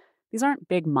grass. These aren't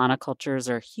big monocultures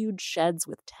or huge sheds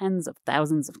with tens of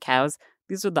thousands of cows.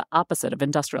 These are the opposite of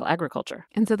industrial agriculture.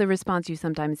 And so the response you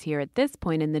sometimes hear at this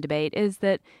point in the debate is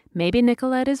that maybe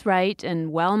Nicolette is right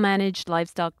and well-managed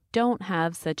livestock don't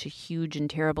have such a huge and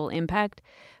terrible impact,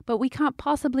 but we can't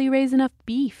possibly raise enough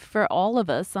beef for all of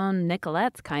us on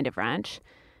Nicolette's kind of ranch.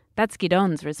 That's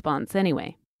Guidon's response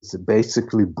anyway. It's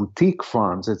basically boutique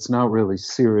farms. It's not really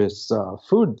serious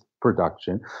food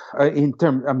production.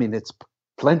 It's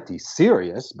plenty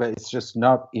serious, but it's just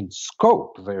not in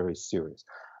scope very serious.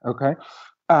 Okay,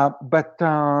 but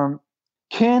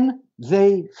can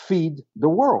they feed the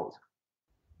world?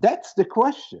 That's the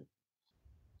question.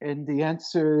 And the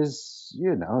answer is,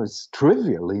 is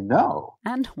trivially no.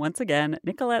 And once again,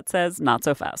 Nicolette says not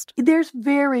so fast. There's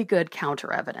very good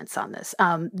counter evidence on this.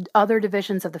 Other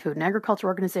divisions of the Food and Agriculture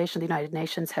Organization, the United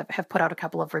Nations, have put out a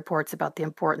couple of reports about the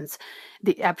importance,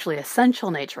 the actually essential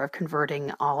nature of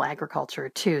converting all agriculture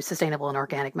to sustainable and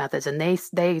organic methods. And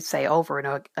they say over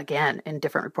and again in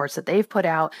different reports that they've put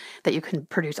out that you can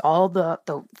produce all the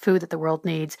food that the world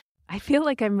needs. I feel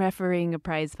like I'm refereeing a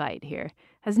prize fight here.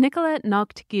 Has Nicolette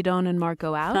knocked Guidon and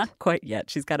Marco out? Not quite yet.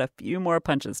 She's got a few more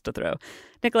punches to throw.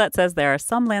 Nicolette says there are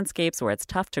some landscapes where it's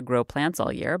tough to grow plants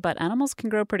all year, but animals can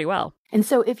grow pretty well. And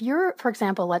so if you're, for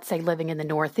example, let's say living in the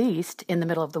Northeast in the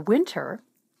middle of the winter,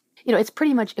 it's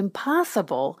pretty much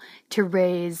impossible to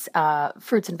raise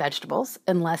fruits and vegetables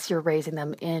unless you're raising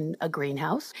them in a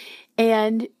greenhouse.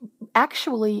 And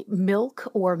actually, milk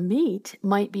or meat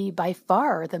might be by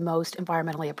far the most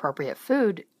environmentally appropriate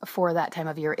food for that time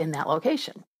of year in that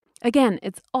location. Again,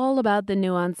 it's all about the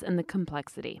nuance and the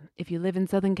complexity. If you live in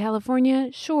Southern California,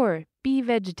 sure, be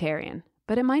vegetarian.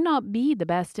 But it might not be the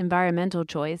best environmental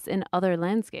choice in other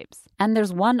landscapes. And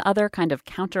there's one other kind of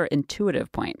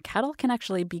counterintuitive point. Cattle can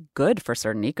actually be good for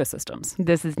certain ecosystems.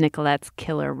 This is Nicolette's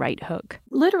killer right hook.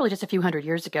 Literally just a few hundred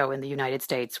years ago in the United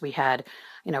States, we had,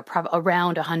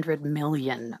 around 100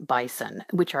 million bison,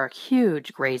 which are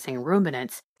huge grazing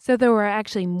ruminants. So there were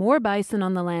actually more bison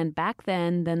on the land back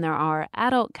then than there are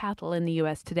adult cattle in the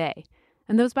U.S. today.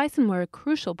 And those bison were a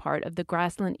crucial part of the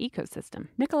grassland ecosystem.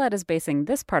 Nicolette is basing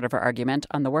this part of her argument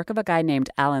on the work of a guy named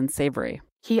Alan Savory.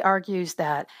 He argues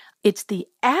that it's the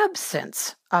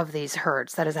absence of these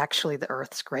herds that is actually the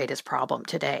Earth's greatest problem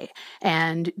today,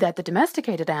 and that the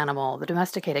domesticated animal, the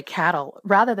domesticated cattle,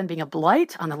 rather than being a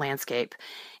blight on the landscape,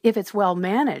 if it's well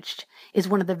managed, is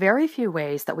one of the very few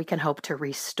ways that we can hope to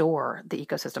restore the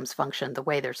ecosystem's function the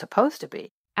way they're supposed to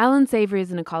be. Alan Savory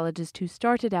is an ecologist who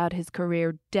started out his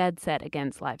career dead set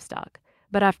against livestock.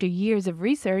 But after years of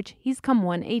research, he's come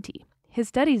 180. His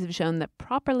studies have shown that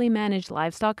properly managed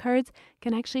livestock herds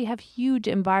can actually have huge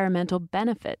environmental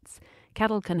benefits.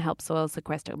 Cattle can help soil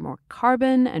sequester more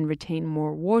carbon and retain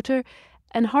more water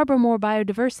and harbor more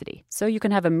biodiversity. So you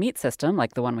can have a meat system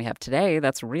like the one we have today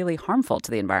that's really harmful to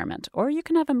the environment, or you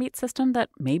can have a meat system that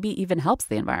maybe even helps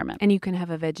the environment. And you can have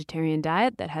a vegetarian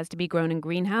diet that has to be grown in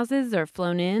greenhouses or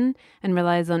flown in and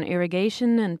relies on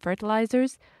irrigation and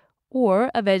fertilizers,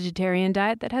 or a vegetarian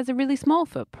diet that has a really small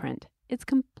footprint. It's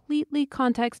completely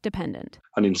context dependent.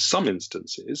 And in some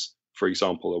instances, for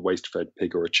example, a waste-fed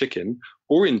pig or a chicken,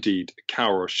 or indeed a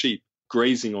cow or a sheep,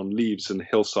 grazing on leaves and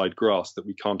hillside grass that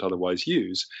we can't otherwise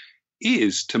use,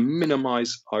 is to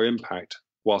minimize our impact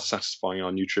while satisfying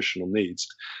our nutritional needs.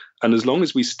 And as long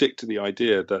as we stick to the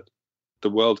idea that the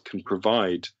world can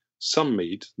provide some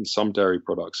meat and some dairy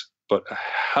products, but a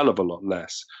hell of a lot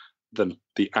less than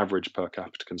the average per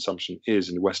capita consumption is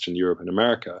in Western Europe and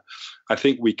America, I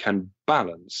think we can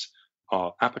balance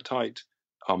our appetite,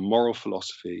 our moral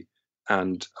philosophy,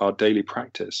 and our daily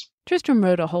practice. Tristram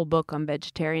wrote a whole book on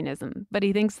vegetarianism, but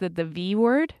he thinks that the V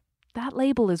word, that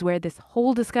label is where this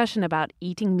whole discussion about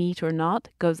eating meat or not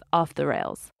goes off the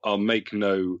rails. I'll make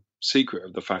no secret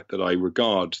of the fact that I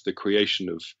regard the creation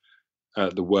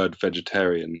of the word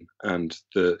vegetarian and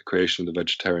the creation of the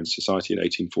Vegetarian Society in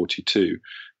 1842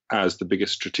 as the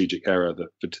biggest strategic error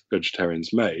that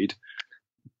vegetarians made.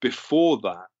 Before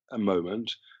that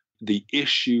moment, the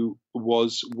issue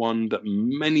was one that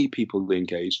many people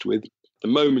engaged with. The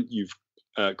moment you've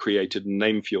created a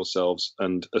name for yourselves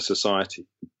and a society,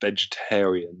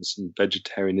 vegetarians and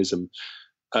vegetarianism,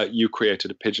 you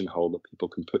created a pigeonhole that people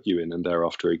can put you in and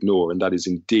thereafter ignore. And that is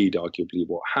indeed arguably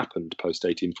what happened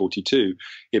post-1842.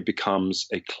 It becomes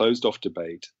a closed-off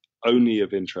debate only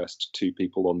of interest to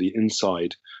people on the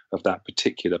inside of that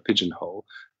particular pigeonhole,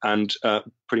 and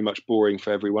pretty much boring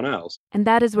for everyone else. And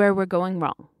that is where we're going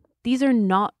wrong. These are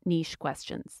not niche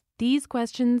questions. These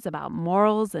questions about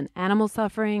morals and animal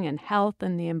suffering and health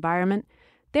and the environment,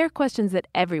 they're questions that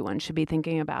everyone should be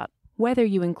thinking about, whether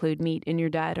you include meat in your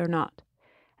diet or not.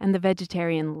 And the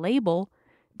vegetarian label,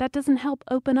 that doesn't help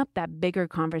open up that bigger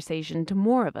conversation to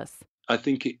more of us. I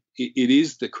think it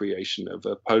is the creation of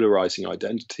a polarizing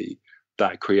identity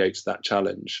that creates that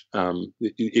challenge.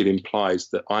 It implies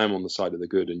that I am on the side of the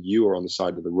good and you are on the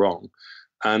side of the wrong.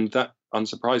 And that,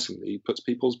 unsurprisingly, puts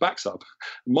people's backs up.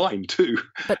 Mine, too.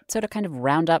 But so to kind of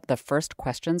round up the first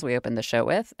questions we opened the show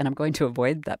with, and I'm going to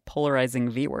avoid that polarizing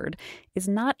V word, is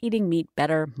not eating meat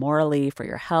better morally for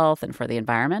your health and for the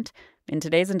environment? In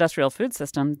today's industrial food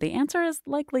system, the answer is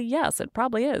likely yes, it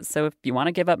probably is. So if you want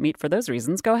to give up meat for those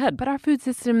reasons, go ahead. But our food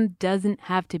system doesn't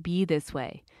have to be this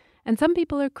way. And some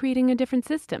people are creating a different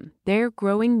system. They're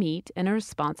growing meat in a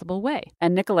responsible way.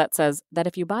 And Nicolette says that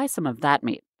if you buy some of that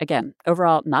meat, again,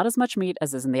 overall, not as much meat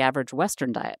as is in the average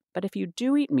Western diet, but if you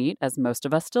do eat meat, as most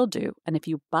of us still do, and if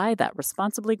you buy that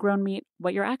responsibly grown meat,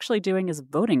 what you're actually doing is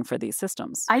voting for these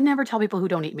systems. I never tell people who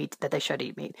don't eat meat that they should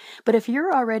eat meat. But if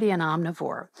you're already an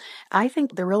omnivore, I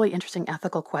think the really interesting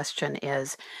ethical question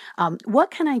is, what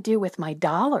can I do with my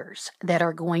dollars that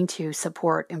are going to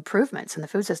support improvements in the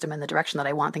food system in the direction that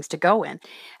I want things to go in?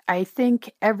 I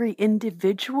think every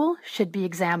individual should be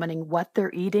examining what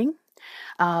they're eating.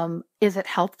 Is it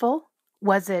helpful?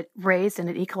 Was it raised in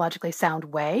an ecologically sound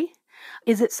way?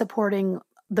 Is it supporting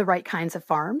the right kinds of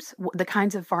farms, the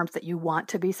kinds of farms that you want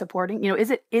to be supporting? You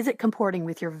know, is it comporting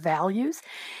with your values?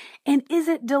 And is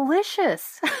it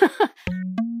delicious?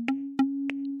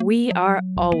 We are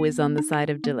always on the side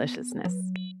of deliciousness.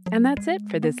 And that's it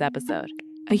for this episode.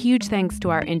 A huge thanks to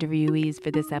our interviewees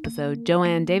for this episode: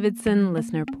 Joanne Davidson,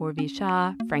 listener Purvi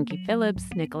Shah, Frankie Phillips,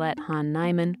 Nicolette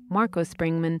Hahn-Nyman, Marco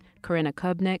Springman, Corinna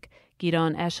Kubnik,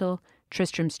 Gidon Eschel,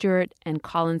 Tristram Stewart, and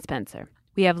Colin Spencer.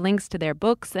 We have links to their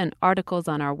books and articles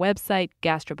on our website,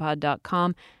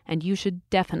 gastropod.com, and you should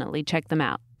definitely check them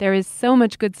out. There is so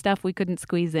much good stuff we couldn't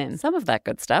squeeze in. Some of that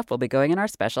good stuff will be going in our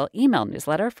special email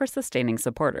newsletter for sustaining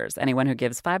supporters. Anyone who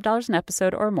gives $5 an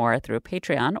episode or more through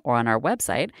Patreon or on our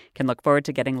website can look forward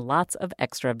to getting lots of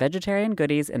extra vegetarian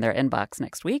goodies in their inbox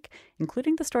next week,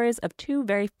 including the stories of two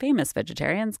very famous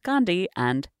vegetarians, Gandhi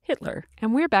and Hitler.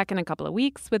 And we're back in a couple of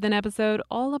weeks with an episode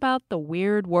all about the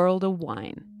weird world of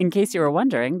wine. In case you were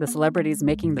wondering, the celebrities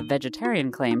making the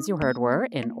vegetarian claims you heard were,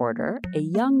 in order, a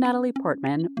young Natalie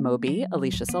Portman, Moby,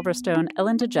 Alicia Silverstone,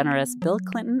 Ellen DeGeneres, Bill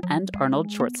Clinton, and Arnold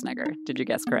Schwarzenegger. Did you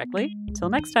guess correctly? Till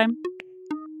next time.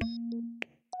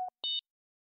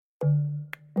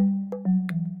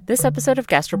 This episode of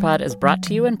Gastropod is brought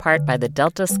to you in part by the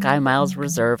Delta SkyMiles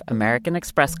Reserve American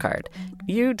Express card.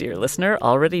 You, dear listener,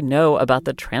 already know about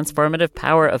the transformative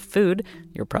power of food.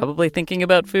 You're probably thinking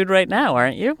about food right now,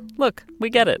 aren't you? Look,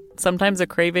 we get it. Sometimes a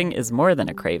craving is more than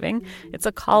a craving. It's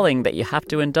a calling that you have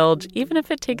to indulge, even if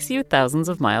it takes you thousands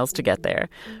of miles to get there.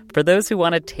 For those who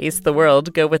want to taste the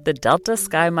world, go with the Delta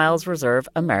SkyMiles Reserve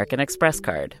American Express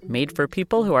card, made for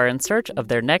people who are in search of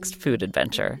their next food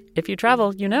adventure. If you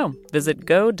travel, you know. Visit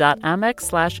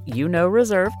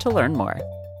go.amex/reserve to learn more.